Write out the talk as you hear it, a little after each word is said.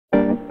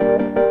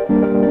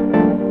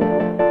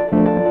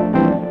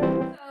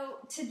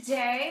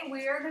Today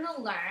we are going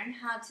to learn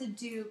how to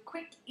do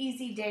quick,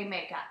 easy day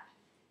makeup.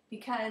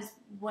 Because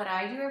what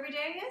I do every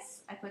day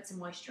is I put some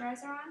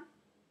moisturizer on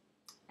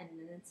and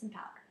then some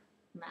powder.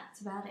 And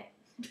that's about it.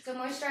 So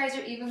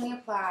moisturizer evenly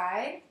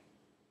applied.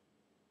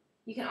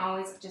 You can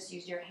always just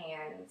use your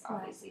hands,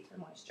 obviously, for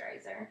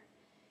moisturizer.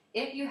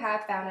 If you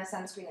have found a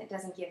sunscreen that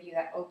doesn't give you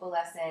that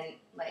opalescent,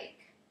 like,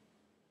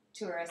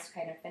 tourist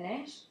kind of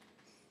finish,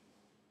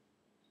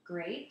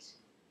 great.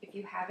 If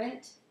you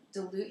haven't,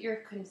 dilute your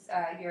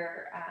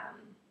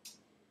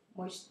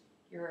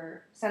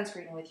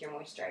sunscreen with your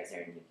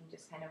moisturizer, and you can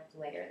just kind of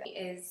layer that.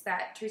 Is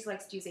that Teresa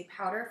likes to use a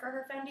powder for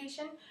her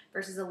foundation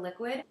versus a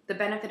liquid. The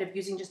benefit of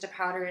using just a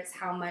powder is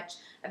how much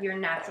of your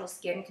natural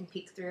skin can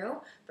peek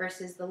through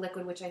versus the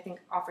liquid, which I think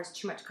offers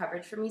too much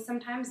coverage for me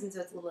sometimes, and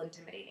so it's a little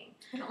intimidating.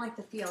 I don't like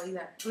the feel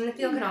either. And the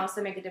feel can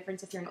also make a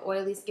difference. If you're an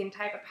oily skin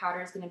type, a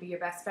powder is going to be your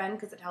best friend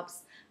because it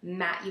helps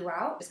matte you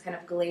out, just kind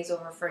of glaze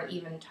over for an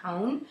even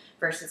tone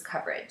versus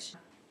coverage.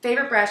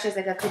 Favorite brush is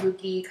like a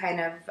kabuki kind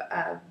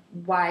of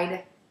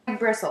wide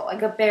bristle,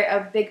 like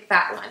a big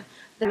fat one.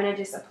 Then I'm going to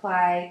just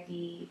apply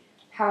the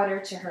powder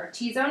to her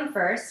T-zone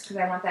first because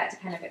I want that to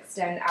kind of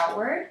extend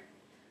outward.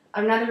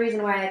 Another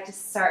reason why I like to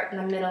start in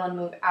the middle and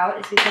move out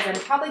is because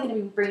I'm probably going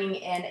to be bringing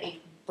in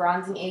a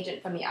bronzing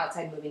agent from the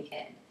outside moving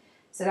in.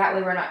 So that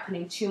way we're not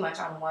putting too much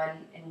on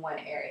in one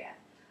area.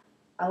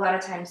 A lot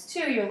of times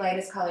too, your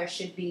lightest color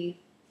should be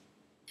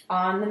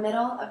on the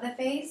middle of the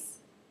face.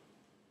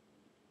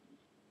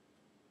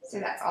 So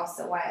that's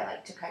also why I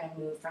like to kind of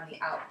move from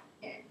the out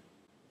in.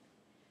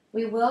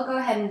 We will go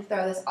ahead and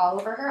throw this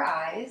all over her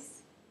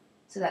eyes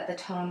so that the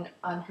tone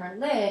on her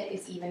lid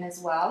is even as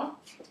well.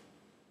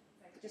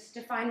 Just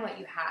define what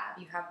you have.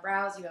 You have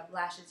brows, you have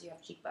lashes, you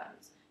have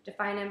cheekbones.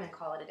 Define them and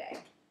call it a day.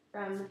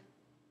 From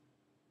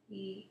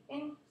the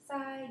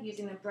inside,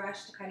 using the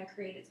brush to kind of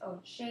create its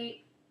own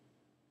shape.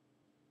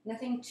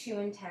 Nothing too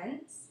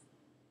intense,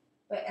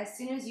 but as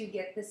soon as you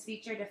get this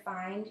feature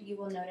defined, you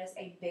will notice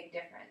a big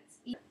difference.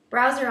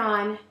 Brows are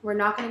on. We're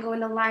not going to go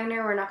into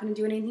liner. We're not going to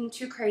do anything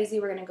too crazy.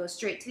 We're going to go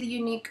straight to the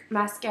Younique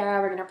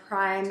mascara. We're going to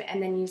prime and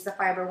then use the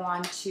fiber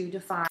wand to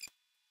define.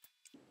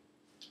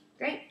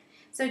 Great.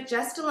 So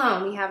just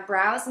alone, we have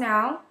brows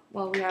now.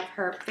 Well, we have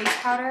her face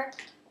powder,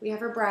 we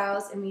have her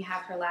brows, and we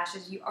have her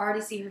lashes. You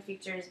already see her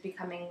features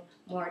becoming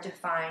more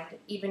defined,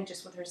 even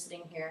just with her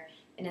sitting here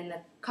and in the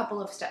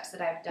couple of steps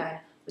that I've done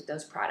with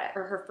those products.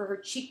 For her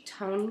cheek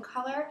tone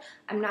color,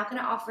 I'm not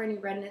going to offer any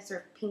redness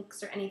or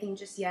pinks or anything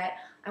just yet.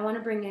 I want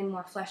to bring in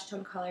more flesh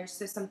tone colors,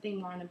 so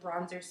something more in a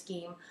bronzer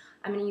scheme.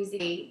 I'm going to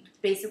use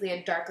basically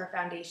a darker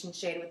foundation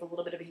shade with a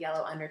little bit of a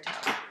yellow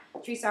undertone.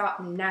 Teresa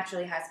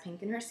naturally has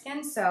pink in her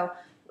skin, so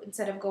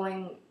instead of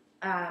going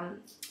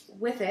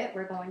with it,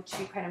 we're going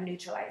to kind of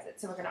neutralize it.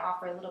 So we're going to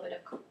offer a little bit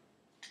of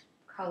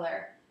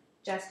color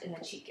just in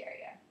the cheek area.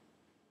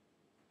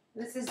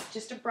 This is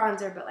just a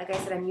bronzer, but like I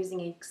said, I'm using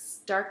a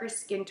darker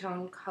skin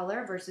tone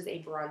color versus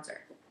a bronzer.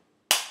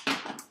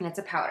 And it's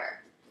a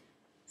powder.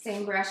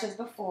 Same brush as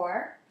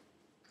before.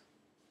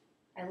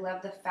 I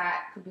love the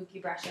fat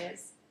kabuki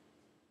brushes.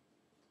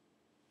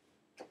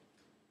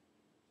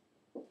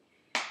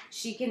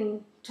 She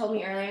told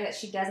me earlier that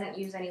she doesn't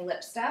use any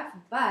lip stuff,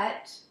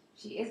 but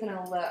she is going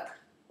to look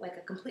like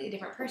a completely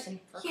different person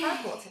for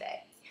carpool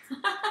today.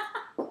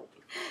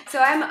 So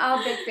I'm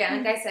a big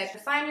fan. Like I said,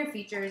 define your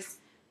features.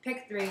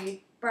 Pick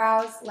 3,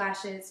 brows,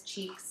 lashes,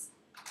 cheeks,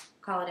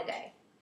 call it a day.